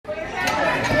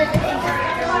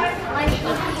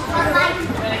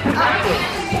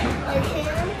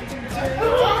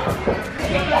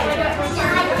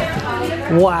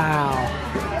Wow.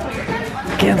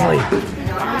 Kinsley.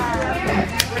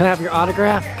 Can I have your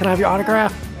autograph? Can I have your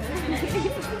autograph?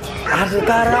 I just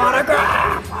got an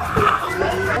autograph!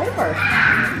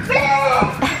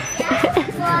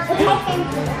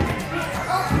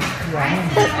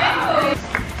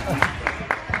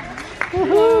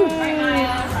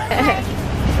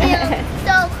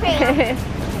 So cramped.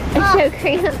 So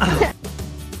cramped.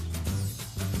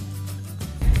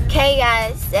 Okay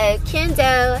guys, so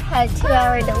Kenzo had a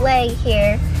 2-hour delay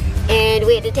here and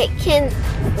we had to take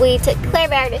we took Claire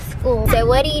back to school. So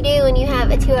what do you do when you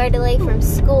have a 2-hour delay from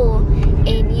school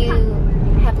and you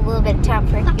have a little bit of time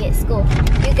for it to be at school?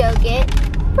 You go get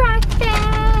breakfast.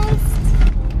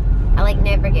 I like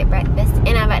never get breakfast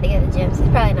and I'm about to go to the gym, so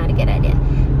it's probably not a good idea.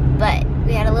 But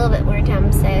we had a little bit more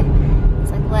time, so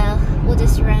it's like, well, we'll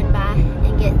just run by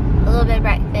and get a little bit of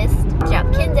breakfast. Drop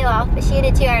Kenzo off, but she had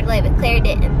a 2-hour delay, but Claire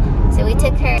didn't. So we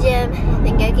took her to the gym,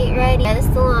 then go get ready, go to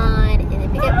the salon, and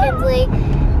then pick up Kinsley.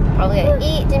 Probably go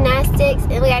eat, gymnastics,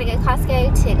 and we gotta go to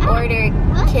Costco to order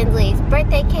Kinsley's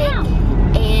birthday cake,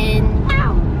 and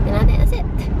then I think that's it.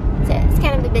 So it's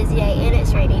kind of a busy day, and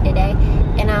it's rainy today,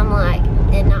 and I'm like,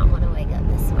 did not want to wake up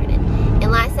this morning.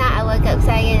 And last night I woke up so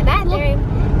I go to the bathroom,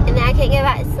 and then I couldn't go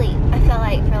back to sleep. I felt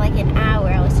like for like an hour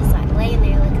I was just like laying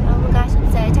there like, oh my gosh, I'm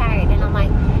so tired. And I'm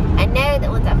like, I know that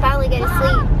once I finally go to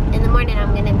sleep in the morning,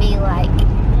 I'm gonna be like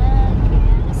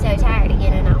so tired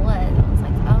again, and I was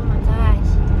like, oh my gosh,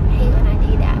 I hate when I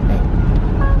do that, but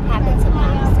it happens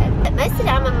sometimes. So, but most of the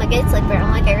time I'm a good sleeper. I'm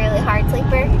like a really hard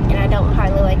sleeper, and I don't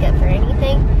hardly wake up for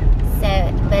anything. So,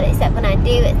 but except when I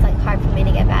do, it's like hard for me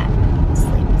to get back to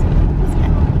sleep. So,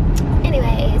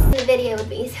 anyways, the video with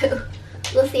me, so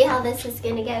we'll see how this is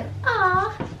gonna go.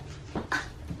 Aww,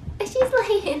 she's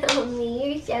laying on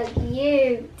me. You're so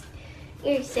cute.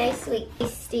 You're so sweet.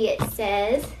 Tasty, it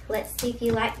says. Let's see if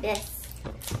you like this.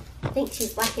 I think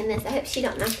she's liking this. I hope she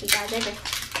don't knock you guys over.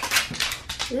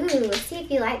 Ooh, let's see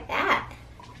if you like that.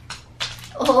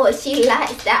 Oh, she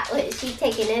likes that one. She's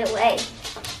taking it away.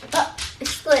 Oh,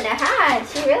 she's going to hide.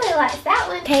 She really likes that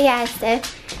one. Okay guys, so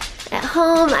at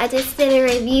home I just did a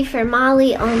review for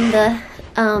Molly on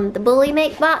the Bully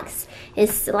Make box.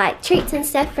 It's like treats and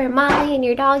stuff for Molly and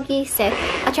your doggy. So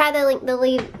I'll try to leave the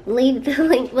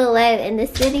link below in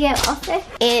this video also.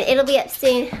 And it'll be up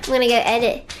soon. I'm gonna go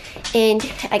edit, and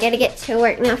I gotta get to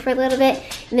work now for a little bit.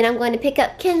 And then I'm going to pick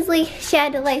up Kinsley. She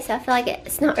had a delay, so I feel like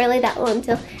it's not really that long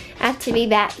until I have to be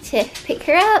back to pick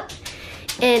her up.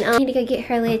 And I need to go get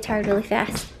her leotard really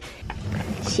fast.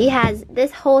 She has,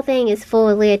 this whole thing is full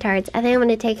of leotards. I think I'm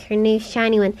gonna take her new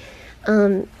shiny one.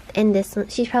 And this one,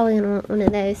 she's probably gonna want one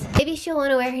of those. Maybe she'll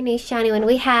want to wear her new shiny one.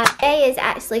 Today is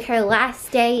actually her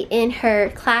last day in her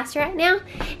class right now,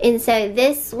 and so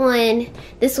this one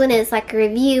is like a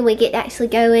review. We get to actually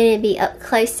go in and be up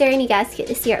closer, and you guys get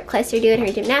to see her up closer doing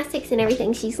her gymnastics and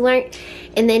everything she's learned.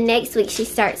 And then next week she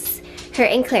starts, her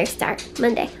and Claire start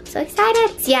Monday. I'm so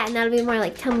excited. So yeah, and that'll be more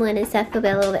like tumbling and stuff. It'll be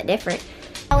a little bit different.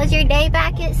 How was your day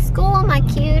back at school, my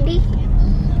cutie?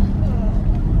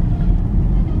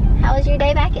 How was your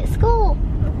day back at school?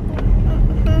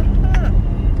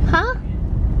 Huh?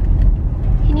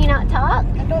 Can you not talk?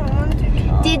 I don't want to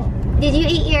talk. Did you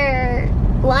eat your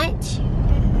lunch?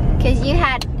 Because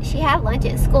she had lunch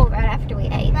at school right after we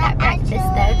ate that breakfast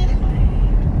though.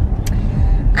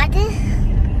 I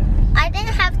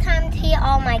didn't have time to eat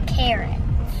all my carrots.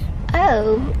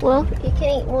 Oh, well you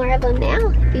can eat more of them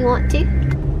now if you want to.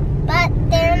 But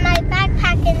they're in my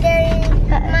backpack, and they're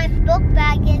in my book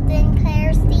bag is in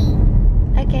Claire's seat.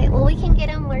 Okay, well we can get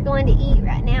them. We're going to eat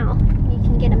right now. You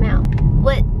can get them out.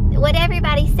 What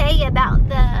everybody say about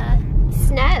the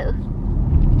snow?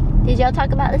 Did y'all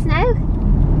talk about the snow?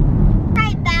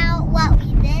 About what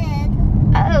we did.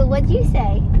 Oh, what'd you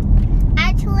say?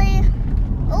 Actually,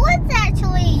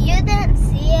 you didn't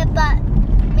see it, but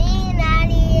me and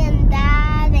Addie and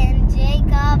Dad and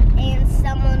Jacob and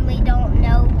someone we don't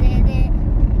know did it.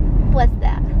 What's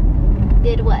that?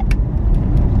 Did what?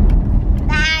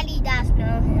 Addie does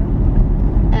know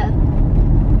him. Oh,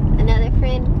 another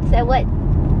friend. So what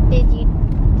did you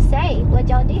say? What'd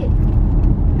y'all do?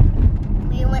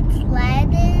 We went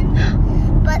sledding,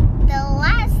 but the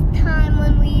last time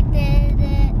when we did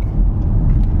it,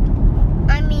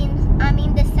 I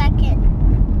mean the second,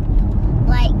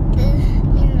 like this,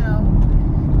 you know.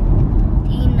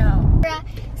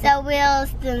 So we'll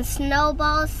do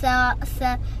snowballs. So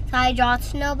I draw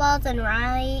snowballs and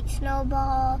Riley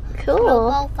snowball. Cool.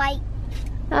 Snowball fight.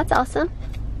 That's awesome.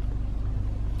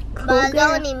 Cool, but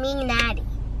girl. only me and Addie.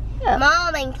 Oh.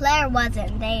 Mom and Claire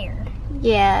wasn't there.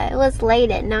 Yeah, it was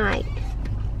late at night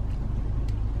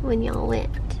when y'all went.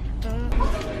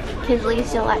 Kinsley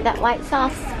still like that white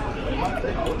sauce.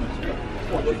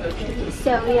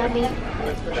 So yummy.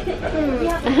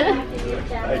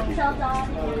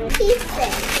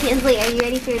 Kinsley, are you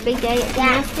ready for your big day at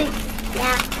gymnastics?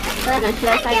 Yeah. But I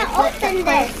can't open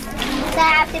this. So I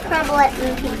have to crumble it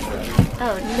in pieces.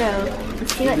 Oh no.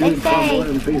 Let's see what they say.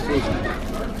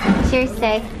 Cheers,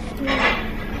 say.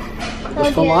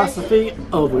 The philosophy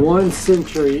of 1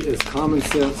 century is common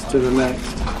sense to the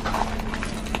next.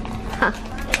 Huh.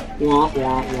 Womp,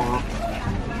 womp, womp.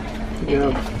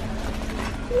 Yeah.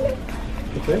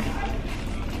 Okay.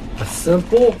 A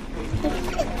simple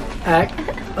act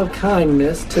of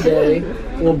kindness today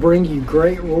will bring you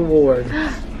great reward.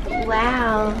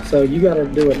 Wow. So you got to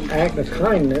do an act of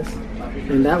kindness,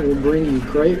 and that will bring you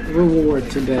great reward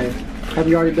today. Have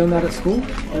you already done that at school?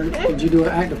 Or did you do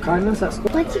an act of kindness at school?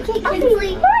 What'd you get,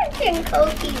 Kinsley? Fortune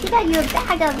cookies. You got you a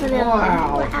bag of them.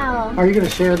 Wow. Wow. Are you going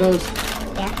to share those?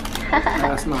 Yeah.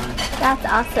 That's nice. That's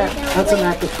awesome. That's an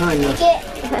act of kindness.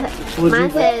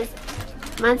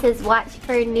 Mine says watch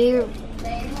for a new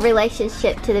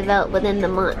relationship to develop within the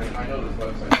month.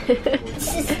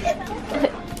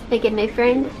 Make a new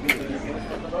friend.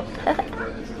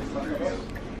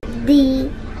 The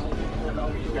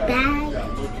bag.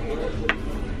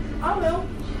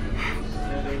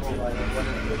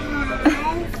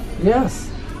 Yes.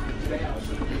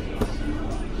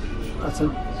 That's a,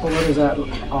 what is that?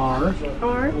 R.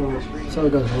 R. So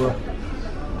it goes R.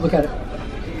 Look at it.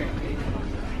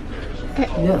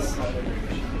 Yes.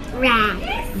 Rag.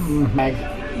 Bag.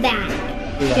 Bag.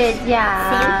 Yes. Good Sam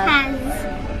job. has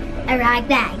a rag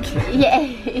bag.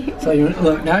 Yay. So you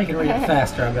look now you can read it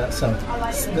faster. I bet. So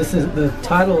this is the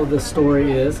title of the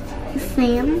story is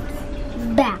Sam's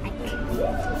bag.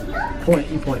 Point.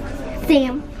 You point.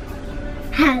 Sam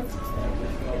has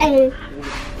a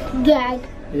bag.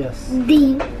 Yes.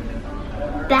 The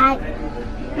bag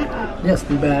Yes.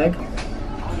 The bag.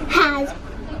 has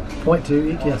Point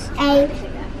to. Yes. a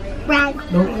rag.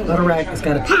 No, not a rag. It's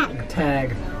got a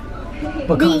tag.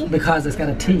 Because it's got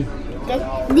a T.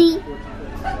 The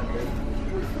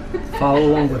Follow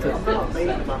along with it.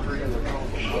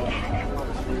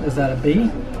 Is that a B?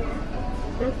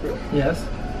 Yes.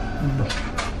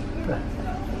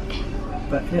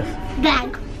 But yes.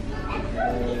 bag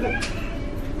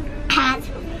has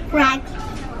rag.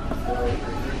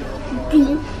 The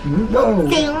No.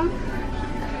 Sam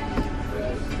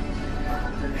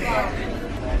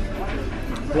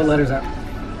What letter is that?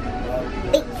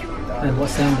 H And what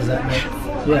sound does that make?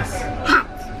 Yes. has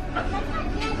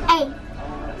a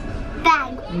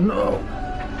bag. No.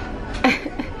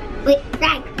 Wait,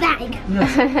 rag bag.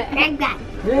 Yes. Rag bag.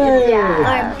 Yay.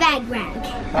 Or bag rag.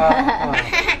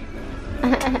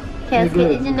 Okay, let's You're get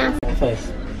good. the gymnastics. Face.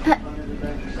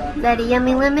 Is that a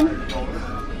yummy lemon?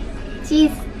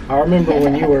 Jeez, I remember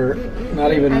when you were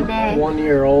not even I know. 1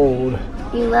 year old,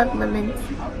 you love lemons.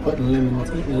 putting lemons,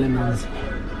 eating lemons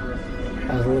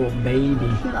as a little baby.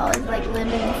 You've always liked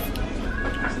lemons.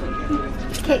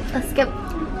 Okay, let's go.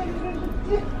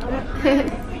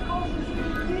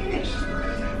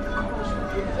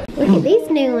 Look at these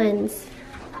new ones.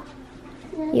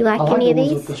 You like I like any the of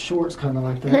ones with these? the shorts kind of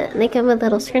like that. They come with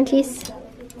little scrunchies.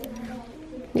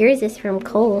 Yours is from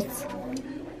Kohl's.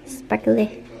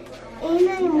 Sparkly. And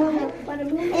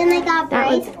I got That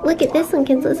one's, bracelets. look at this one,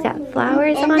 Kinsley. It's got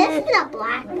flowers And on this it. is a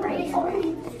black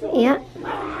bracelet. Yeah.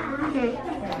 I'm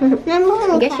going to I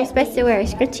look guess you're at, supposed to wear a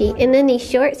scrunchie. And then these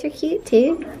shorts are cute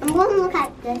too. I'm going to look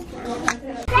at this. 7,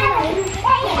 8, 9,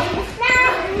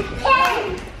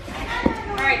 10.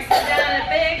 Alright, sit down in a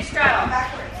big straddle.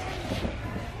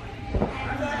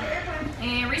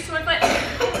 And reach to one foot.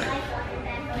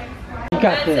 You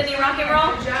got Good, this. Sydney, rock and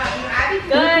roll.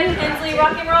 Good, Kinsley,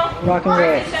 rock and roll. Rock and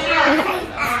roll.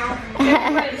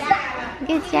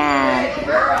 Good job.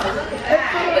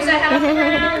 Push that head up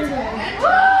around.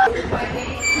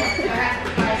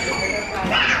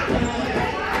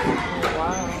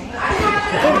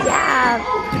 Good job.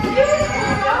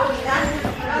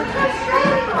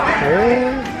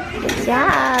 Good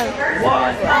job.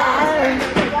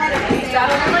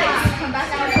 Straddle your legs.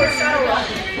 Before straddle roll.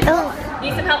 Oh.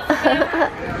 Need some help?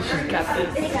 She's got this.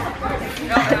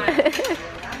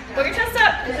 Put your chest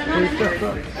up.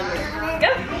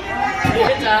 Go.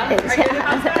 Good job. Good Right, give it a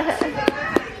hop.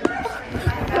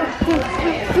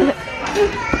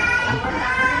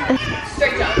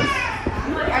 Straight job.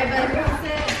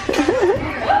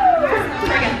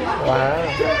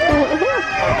 Wow.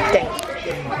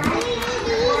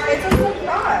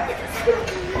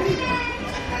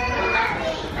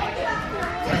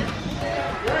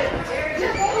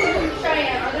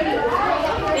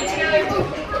 Feet together.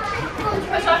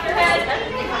 Push off your head.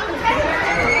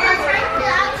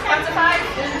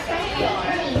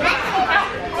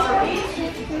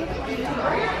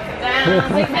 Kristen,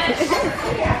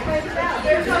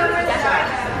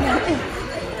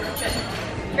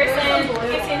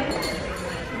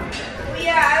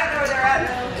 yeah, I don't know where they're at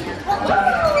though.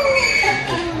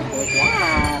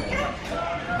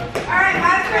 Alright,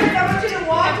 Oscar, I want you to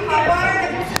walk to get water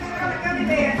and you're sitting on the gummy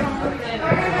bear.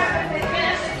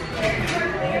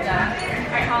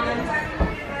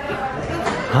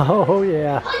 Oh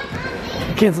yeah.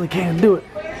 Kinsley can do it.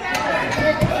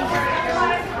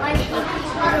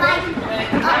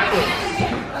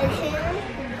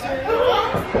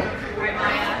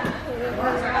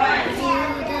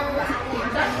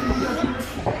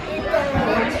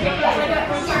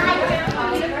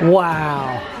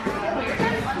 Wow.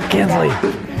 Kinsley.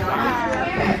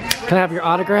 Can I have your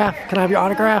autograph? Can I have your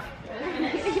autograph?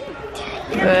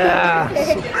 Yeah.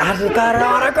 I just got an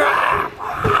autograph.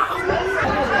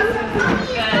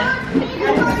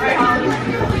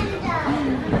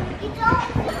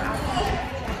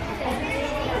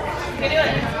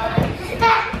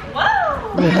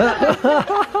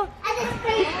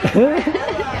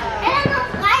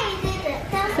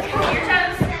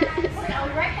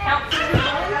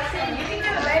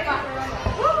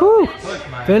 Woo!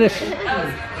 Finish. Pick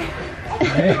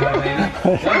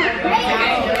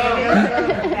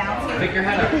your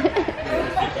head up.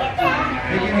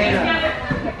 Pick your head up.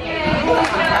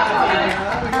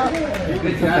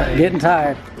 Good job. Getting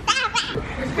tired.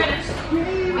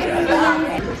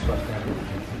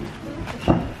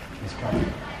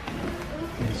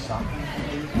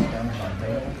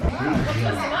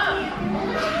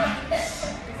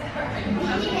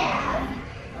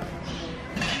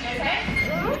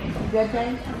 Good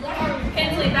thing?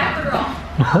 Kinsley, back the roll.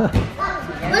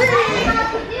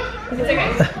 It's okay.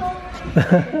 It's okay.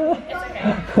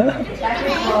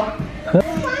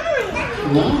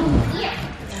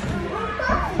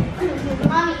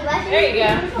 There you go.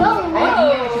 Oh.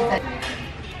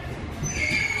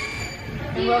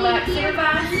 And roll back super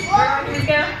fast. Here we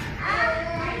go.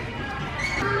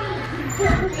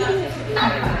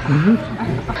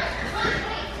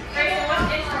 Grayson, what's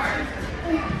itch mark?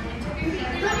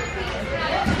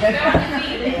 Go on your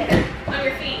feet. On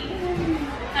your feet.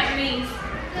 Not your knees.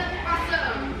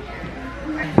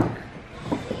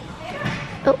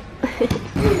 Oh.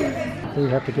 So you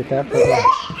have to get that.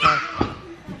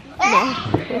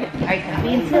 Alright,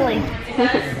 being silly.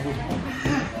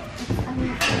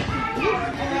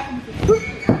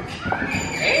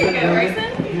 There you go, Grayson.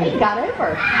 He got over.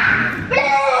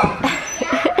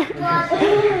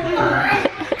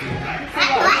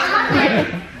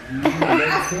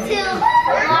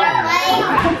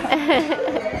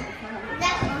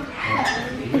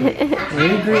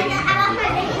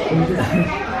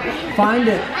 Find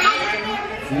it.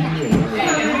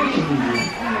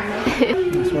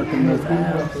 Just working those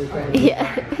abs. Yeah.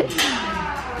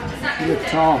 You look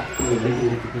tall.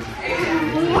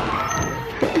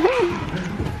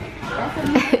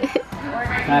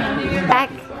 Back.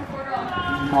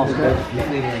 Tall stretch.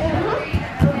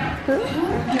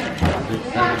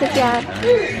 Good job.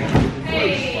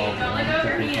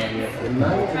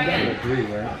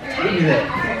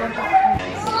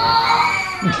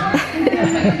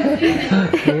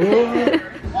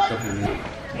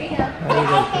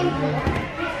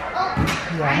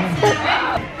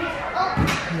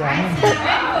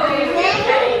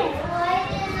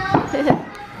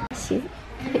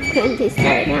 She's going to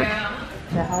start now.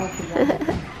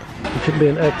 You should be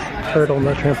an expert on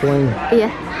that trampoline.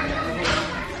 Yeah.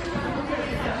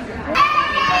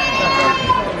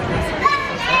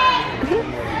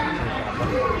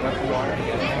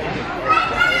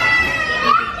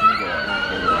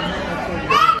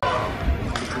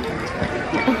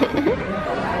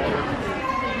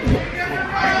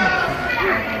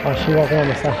 Oh, she walking on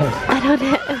the side. I don't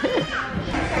know.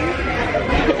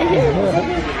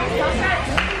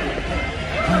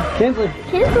 Kinsley,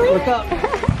 Kinsley? look up.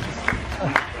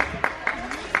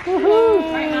 Woohoo!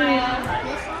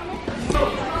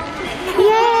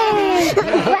 Yay! Look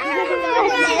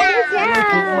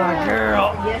at my girl.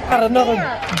 Got another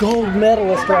gold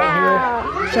medalist right here.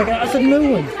 Check it out, it's a new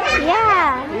one.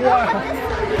 Yeah.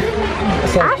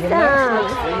 Awesome.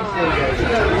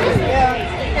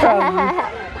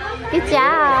 Good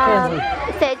job.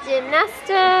 So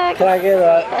gymnastics. Can I get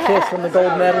a kiss from the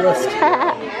gold medalist?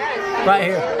 Right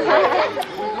here.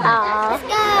 Aww.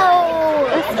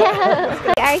 Let's go.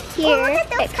 We are here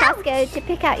at Costco to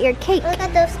pick out your cake. Look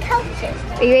at those couches.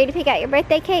 Are you ready to pick out your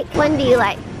birthday cake? One do you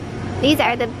like? These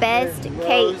are the best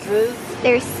cakes.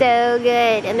 They're so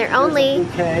good, and they're only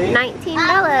 $19.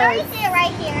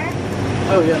 Right here.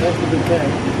 Oh yeah, that's the bouquet.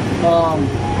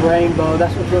 Rainbow,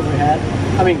 that's what Kinsley had.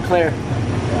 I mean Claire.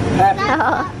 Happy.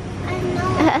 Oh.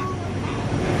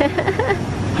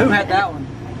 Who had that one?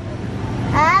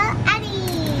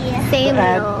 Addie.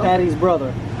 Samuel. Addie's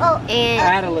brother. Oh,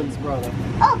 And Adeline's brother.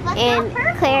 oh, but and not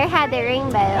purple. Claire had the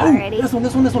rainbow Oh, already. this one,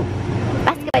 this one, this one.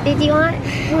 What did you want?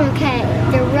 Okay,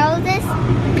 the roses,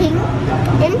 pink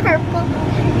and purple,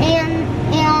 and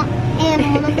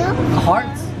one of the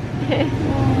Hearts.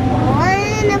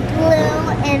 one blue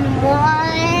and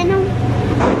one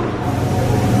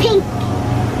pink.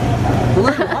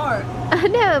 Blue heart. Oh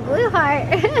no, a blue heart.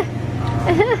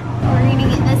 We're gonna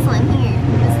get this one here.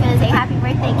 It's gonna say happy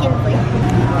birthday, Kinsley.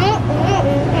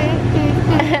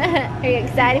 Are you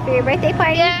excited for your birthday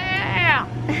party? Yeah.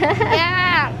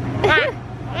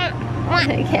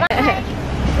 Okay.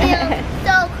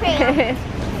 So cramped.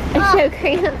 It's so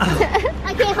cramped.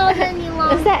 I can't hold it any Is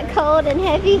longer. that cold and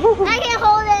heavy? I can't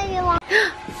hold it any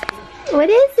longer. What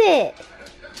is it?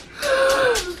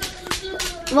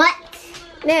 What?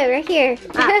 No, right here.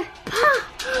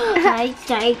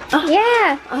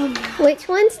 Yeah. Which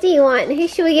ones do you want? Who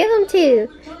should we give them to?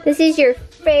 This is your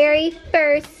very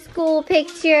first school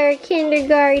picture,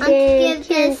 kindergarten, give this-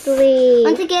 I Kinsley.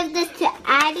 want to give this to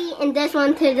Addie and this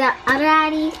one to the other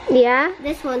Addie. Yeah?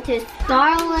 This one to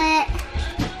Scarlett.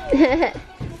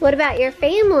 What about your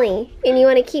family? And you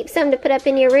want to keep some to put up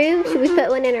in your room? Should we put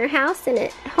one in our house and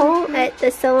at home at the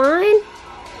salon?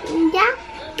 Yeah.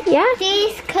 Yeah?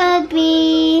 These could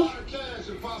be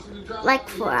like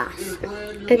for us.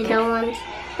 Okay. The ones.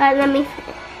 But let me.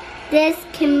 This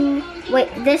can wait.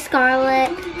 This Scarlett.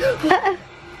 Uh-oh.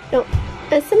 Don't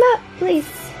mess them up, please.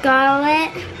 Scarlett.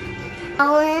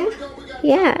 Owen.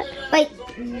 Yeah. Wait.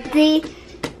 The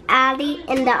Addie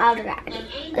and the other Addie.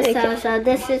 Okay. So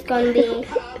this is gonna be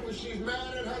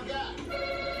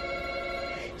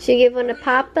Should we give one to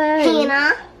Papa and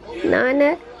Hannah.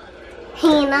 Nana?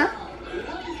 Hannah.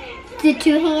 The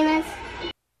two Hannahs.